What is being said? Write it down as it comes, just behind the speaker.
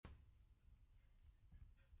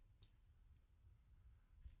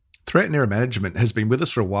Threat and error management has been with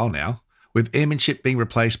us for a while now, with airmanship being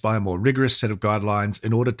replaced by a more rigorous set of guidelines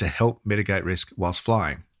in order to help mitigate risk whilst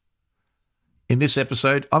flying. In this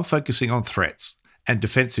episode, I'm focusing on threats and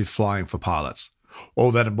defensive flying for pilots.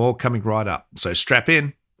 All that and more coming right up, so strap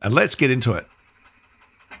in and let's get into it.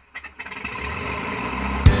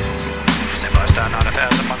 Standby star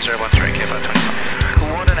 9000, 1013, Kilo 25.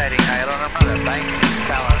 Coordinating aileron and rudder, bank,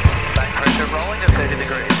 balance, bank pressure rolling at 30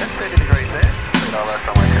 degrees. That's 30 degrees there.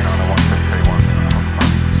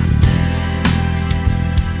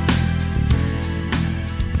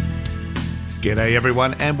 G'day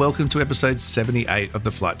everyone and welcome to episode 78 of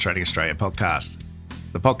the Flight Training Australia podcast.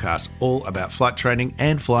 The podcast all about flight training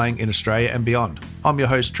and flying in Australia and beyond. I'm your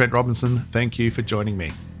host Trent Robinson. Thank you for joining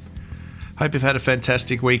me. Hope you've had a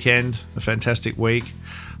fantastic weekend, a fantastic week.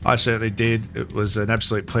 I certainly did. It was an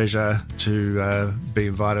absolute pleasure to be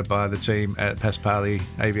invited by the team at Passpali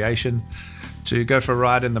Aviation to go for a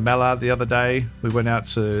ride in the Mallard the other day. We went out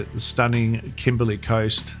to the stunning Kimberley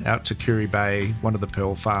coast, out to Kuri Bay, one of the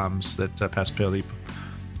pearl farms that Passpali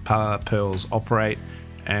Pearls operate,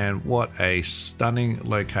 and what a stunning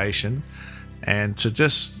location. And to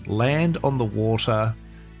just land on the water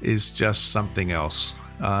is just something else.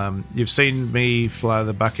 You've seen me fly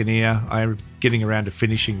the Buccaneer. I'm getting around to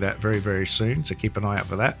finishing that very, very soon, so keep an eye out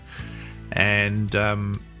for that. And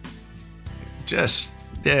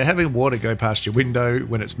having water go past your window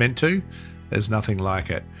when it's meant to, there's nothing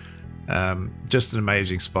like it. Just an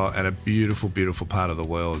amazing spot and a beautiful, beautiful part of the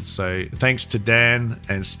world. So thanks to Dan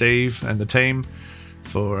and Steve and the team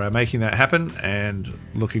for making that happen, and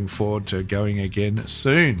looking forward to going again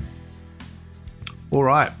soon. All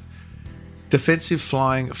right. Defensive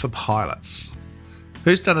flying for pilots.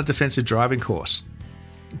 Who's done a defensive driving course?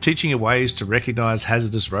 Teaching you ways to recognise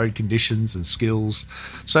hazardous road conditions and skills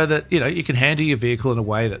so that you can handle your vehicle in a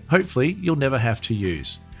way that hopefully you'll never have to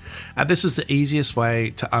use. And this is the easiest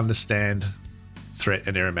way to understand threat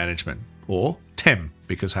and error management, or TEM,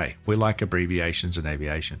 because hey, we like abbreviations in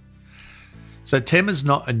aviation. So TEM is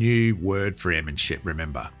not a new word for airmanship,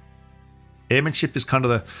 remember. Airmanship is kind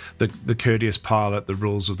of the courteous pilot, the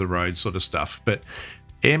rules of the road sort of stuff. But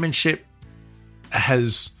airmanship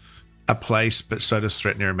has a place, but so does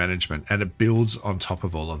threat and error management, and it builds on top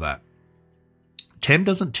of all of that. TEM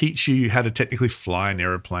doesn't teach you how to technically fly an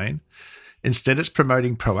aeroplane. Instead, it's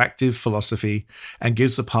promoting proactive philosophy and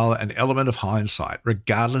gives the pilot an element of hindsight,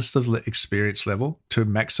 regardless of the experience level, to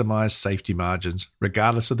maximize safety margins,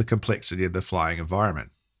 regardless of the complexity of the flying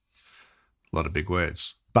environment. A lot of big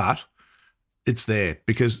words, but it's there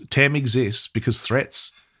because TEM exists because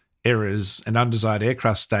threats, errors, and undesired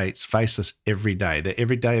aircraft states face us every day. They're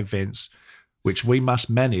everyday events which we must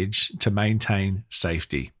manage to maintain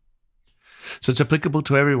safety. So it's applicable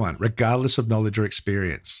to everyone, regardless of knowledge or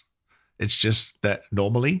experience. It's just that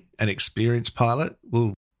normally an experienced pilot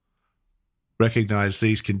will recognize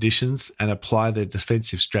these conditions and apply their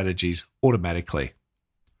defensive strategies automatically.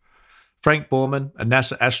 Frank Borman, a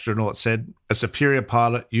NASA astronaut, said, "A superior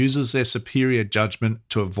pilot uses their superior judgment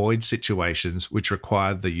to avoid situations which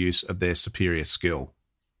require the use of their superior skill."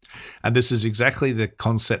 And this is exactly the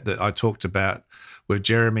concept that I talked about with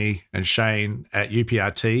Jeremy and Shane at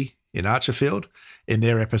UPRT in Archerfield in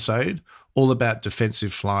their episode, all about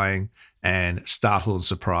defensive flying and startle and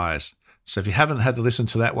surprise. So if you haven't had to listen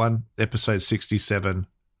to that one, episode 67,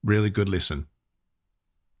 really good listen.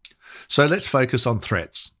 So let's focus on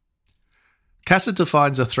threats. CASA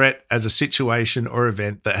defines a threat as a situation or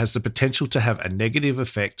event that has the potential to have a negative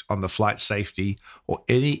effect on the flight safety or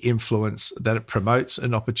any influence that it promotes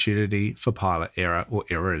an opportunity for pilot error or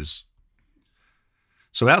errors.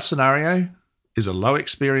 So our scenario is a low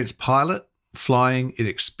experienced pilot flying in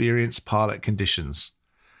experienced pilot conditions.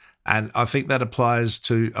 And I think that applies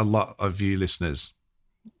to a lot of you listeners.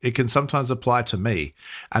 It can sometimes apply to me.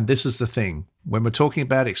 And this is the thing. When we're talking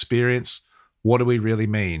about experience, what do we really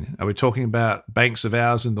mean? Are we talking about banks of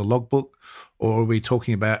hours in the logbook, or are we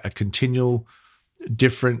talking about a continual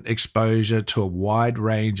different exposure to a wide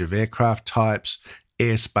range of aircraft types,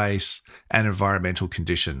 airspace, and environmental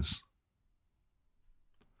conditions?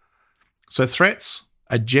 So threats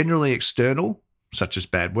are generally external, such as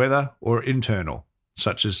bad weather, or internal,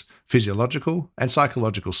 such as physiological and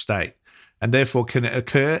psychological state, and therefore can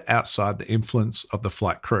occur outside the influence of the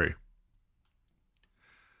flight crew.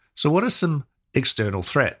 So what are some external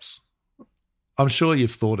threats? I'm sure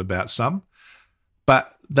you've thought about some,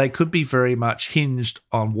 but they could be very much hinged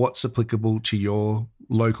on what's applicable to your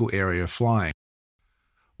local area of flying.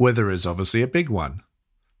 Weather is obviously a big one,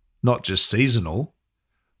 not just seasonal,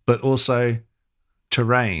 but also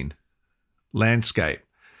terrain, landscape,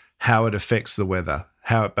 how it affects the weather,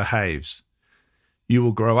 how it behaves. You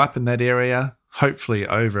will grow up in that area, hopefully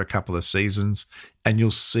over a couple of seasons, and you'll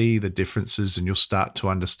see the differences and you'll start to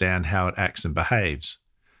understand how it acts and behaves.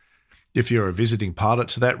 If you're a visiting pilot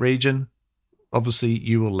to that region, obviously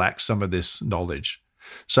you will lack some of this knowledge.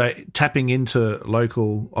 So tapping into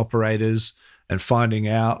local operators and finding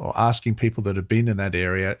out or asking people that have been in that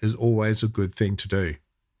area is always a good thing to do.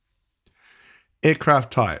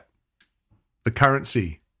 Aircraft type, the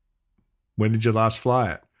currency. When did you last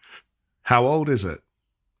fly it? How old is it?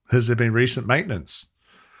 Has there been recent maintenance?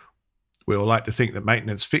 We all like to think that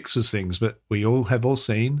maintenance fixes things, but we all have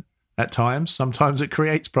seen at times, sometimes it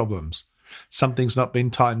creates problems. Something's not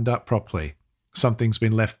been tightened up properly. Something's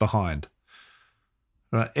been left behind.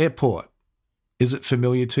 Right. Airport. Is it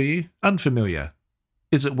familiar to you? Unfamiliar.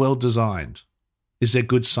 Is it well designed? Is there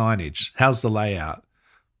good signage? How's the layout?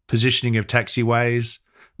 Positioning of taxiways,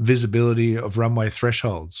 visibility of runway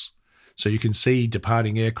thresholds, so you can see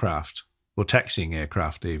departing aircraft or taxiing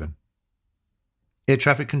aircraft even. Air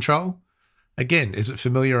traffic control. Again, is it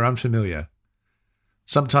familiar or unfamiliar?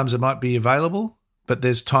 Sometimes it might be available, but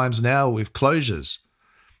there's times now with closures.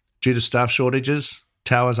 Due to staff shortages,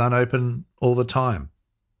 towers aren't open all the time.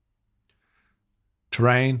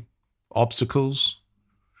 Terrain, obstacles,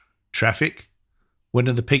 traffic. When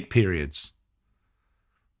are the peak periods?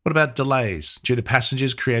 What about delays due to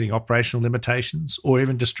passengers creating operational limitations or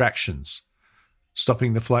even distractions,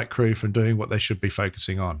 stopping the flight crew from doing what they should be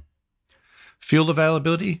focusing on? Fuel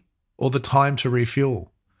availability or the time to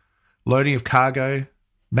refuel? Loading of cargo,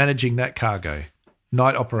 managing that cargo,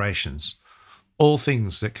 night operations, all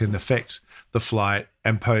things that can affect the flight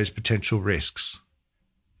and pose potential risks.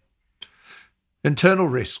 Internal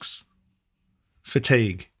risks,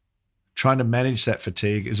 fatigue. Trying to manage that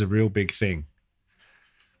fatigue is a real big thing.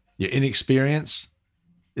 Your inexperience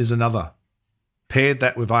is another. Paired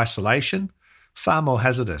that with isolation, far more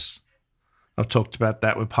hazardous. I've talked about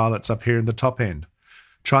that with pilots up here in the top end.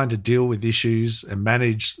 Trying to deal with issues and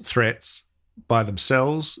manage threats by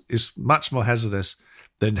themselves is much more hazardous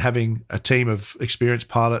than having a team of experienced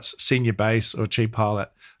pilots, senior base or chief pilot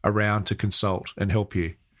around to consult and help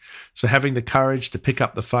you. So having the courage to pick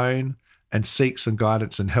up the phone and seek some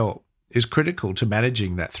guidance and help is critical to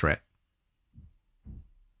managing that threat.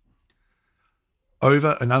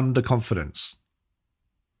 Over and underconfidence.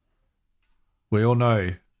 We all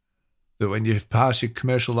know that when you pass your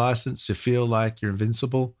commercial license, you feel like you're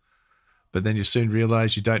invincible, but then you soon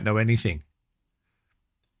realize you don't know anything.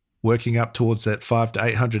 Working up towards that 500 to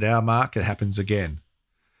 800 hour mark, it happens again.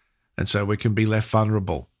 And so we can be left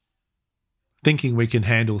vulnerable, thinking we can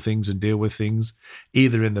handle things and deal with things,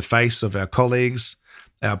 either in the face of our colleagues,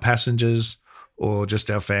 our passengers, or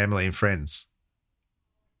just our family and friends.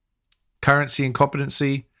 Currency and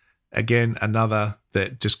competency, again, another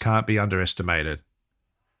that just can't be underestimated.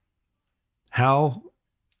 How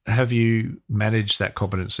have you managed that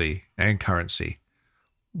competency and currency?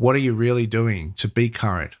 What are you really doing to be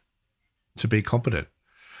current, to be competent?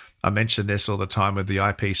 I mention this all the time with the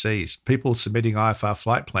IPCs. People submitting IFR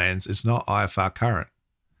flight plans is not IFR current.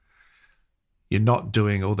 You're not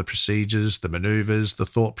doing all the procedures, the maneuvers, the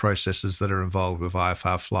thought processes that are involved with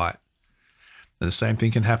IFR flight. And the same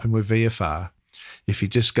thing can happen with VFR. If you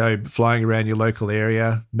just go flying around your local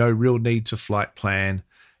area, no real need to flight plan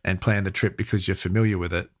and plan the trip because you're familiar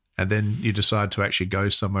with it, and then you decide to actually go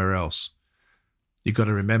somewhere else. You've got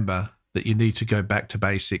to remember that you need to go back to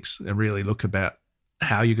basics and really look about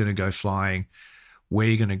how you're going to go flying, where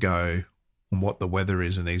you're going to go, and what the weather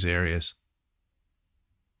is in these areas.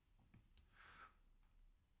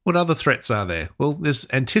 What other threats are there? Well, there's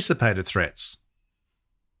anticipated threats.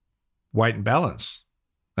 Weight and balance.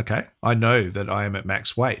 Okay, I know that I am at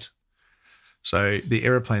max weight, so the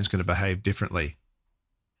aeroplane's going to behave differently.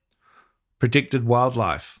 Predicted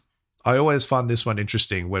wildlife. I always find this one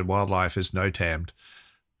interesting when wildlife is NOTAMed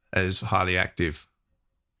as highly active.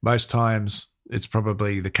 Most times it's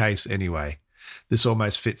probably the case anyway. This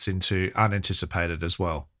almost fits into unanticipated as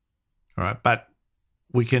well. All right, but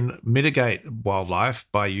we can mitigate wildlife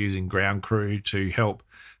by using ground crew to help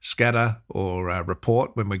scatter or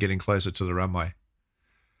report when we're getting closer to the runway.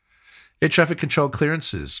 Air traffic control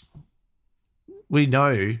clearances. We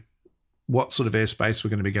know what sort of airspace we're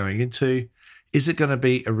going to be going into. Is it going to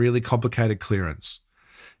be a really complicated clearance?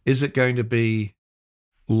 Is it going to be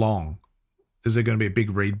long? Is there going to be a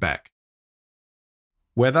big readback?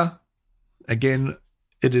 Weather, again,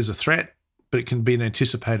 it is a threat, but it can be an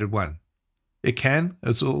anticipated one. It can,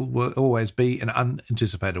 will always be an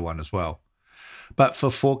unanticipated one as well. But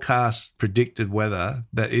for forecast predicted weather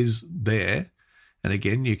that is there, and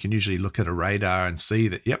again, you can usually look at a radar and see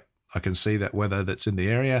that, yep, I can see that weather that's in the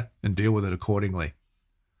area and deal with it accordingly.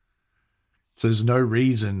 So there's no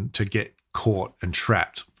reason to get caught and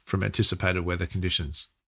trapped from anticipated weather conditions.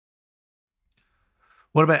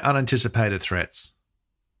 What about unanticipated threats?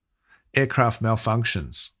 Aircraft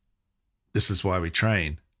malfunctions. This is why we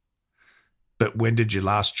train. But when did you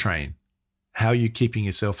last train? How are you keeping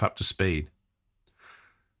yourself up to speed?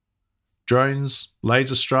 Drones,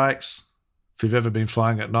 laser strikes. If you've ever been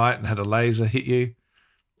flying at night and had a laser hit you,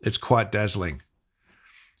 it's quite dazzling.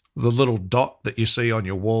 The little dot that you see on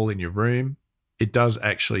your wall in your room, it does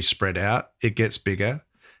actually spread out. It gets bigger,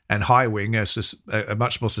 and high wing are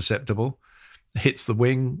much more susceptible. Hits the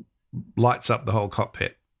wing, lights up the whole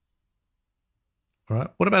cockpit. All right.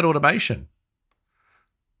 What about automation?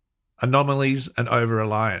 Anomalies and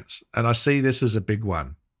over-reliance. And I see this as a big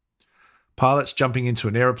one. Pilots jumping into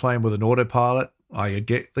an aeroplane with an autopilot. I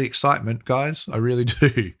get the excitement, guys. I really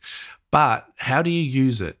do. But how do you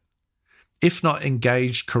use it? If not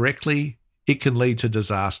engaged correctly, it can lead to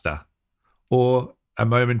disaster or a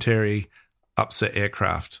momentary upset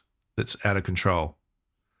aircraft that's out of control.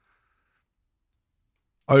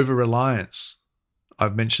 Over-reliance.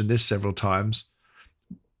 I've mentioned this several times.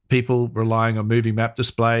 People relying on moving map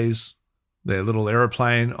displays, their little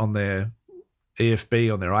aeroplane on their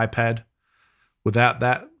EFB on their iPad. Without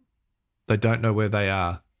that, they don't know where they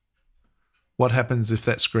are. What happens if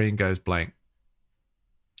that screen goes blank?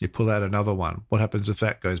 You pull out another one. What happens if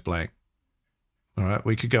that goes blank? All right,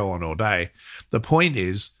 we could go on all day. The point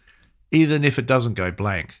is, even if it doesn't go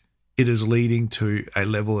blank, it is leading to a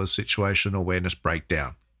level of situational awareness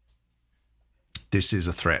breakdown. This is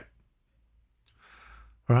a threat.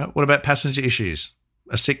 All right, what about passenger issues?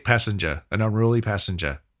 A sick passenger, an unruly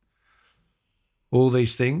passenger. All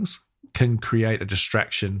these things can create a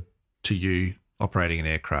distraction to you operating an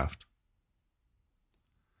aircraft.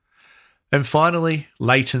 And finally,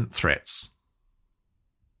 latent threats.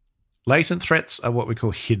 Latent threats are what we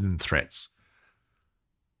call hidden threats.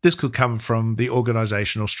 This could come from the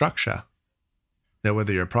organizational structure. Now,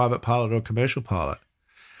 whether you're a private pilot or a commercial pilot,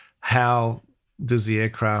 how does the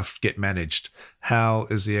aircraft get managed? How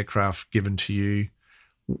is the aircraft given to you?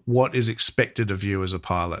 What is expected of you as a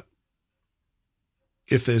pilot?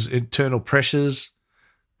 If there's internal pressures,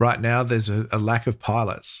 right now there's a lack of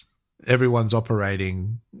pilots. Everyone's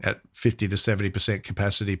operating at 50 to 70%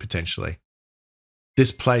 capacity potentially.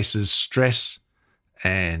 This places stress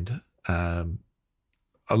and a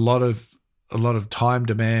lot of time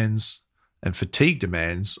demands and fatigue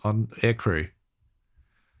demands on aircrew.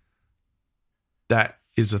 That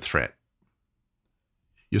is a threat.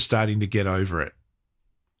 You're starting to get over it.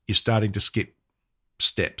 You're starting to skip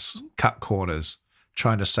steps, cut corners,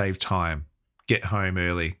 trying to save time, get home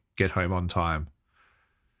early, get home on time.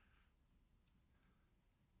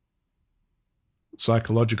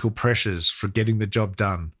 Psychological pressures for getting the job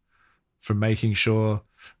done, for making sure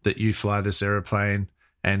that you fly this aeroplane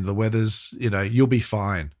and the weather's, you'll be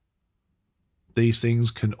fine. These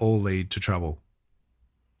things can all lead to trouble.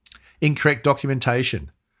 Incorrect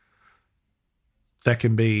documentation. That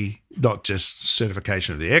can be not just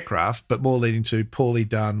certification of the aircraft, but more leading to poorly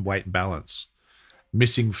done weight and balance,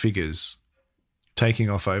 missing figures, taking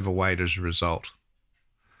off overweight as a result,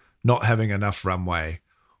 not having enough runway,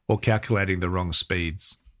 or calculating the wrong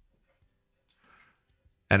speeds.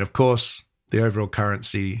 And of course, the overall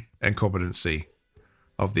currency and competency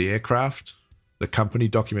of the aircraft, the company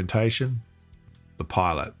documentation, the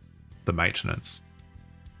pilot, the maintenance.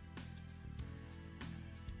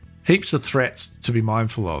 Heaps of threats to be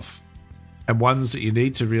mindful of, and ones that you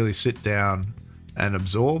need to really sit down and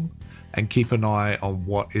absorb and keep an eye on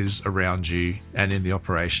what is around you and in the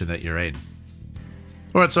operation that you're in.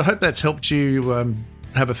 All right, so I hope that's helped you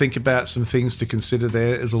have a think about some things to consider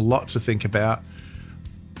there. There's a lot to think about.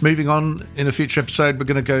 Moving on, in a future episode, we're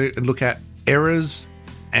going to go and look at errors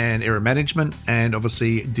and error management and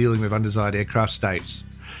obviously dealing with undesired aircraft states.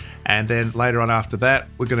 And then later on after that,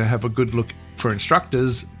 we're going to have a good look for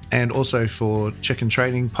instructors and also for check and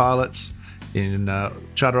training pilots in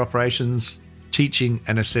charter operations, teaching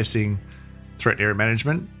and assessing threat error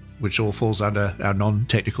management, which all falls under our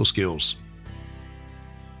non-technical skills.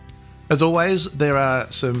 As always, there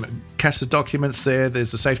are some CASA documents there.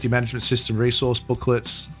 There's the Safety Management System resource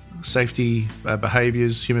booklets, safety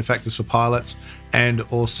behaviours, human factors for pilots, and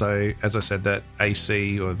also, as I said, that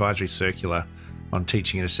AC or advisory circular on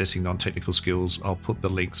teaching and assessing non-technical skills. I'll put the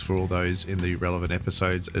links for all those in the relevant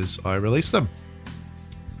episodes as I release them.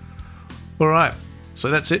 All right, so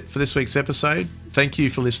that's it for this week's episode. Thank you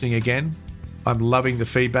for listening again. I'm loving the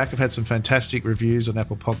feedback. I've had some fantastic reviews on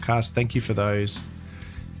Apple Podcasts. Thank you for those.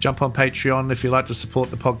 Jump on Patreon if you'd like to support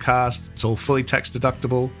the podcast. It's all fully tax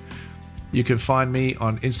deductible. You can find me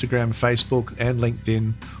on Instagram, Facebook, and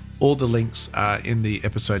LinkedIn, All the links are in the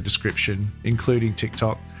episode description, including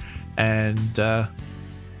TikTok. And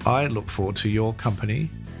I look forward to your company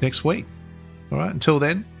next week. All right, until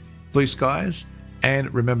then, blue skies,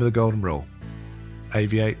 and remember the golden rule.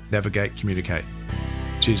 Aviate, navigate, communicate.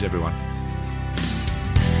 Cheers, everyone.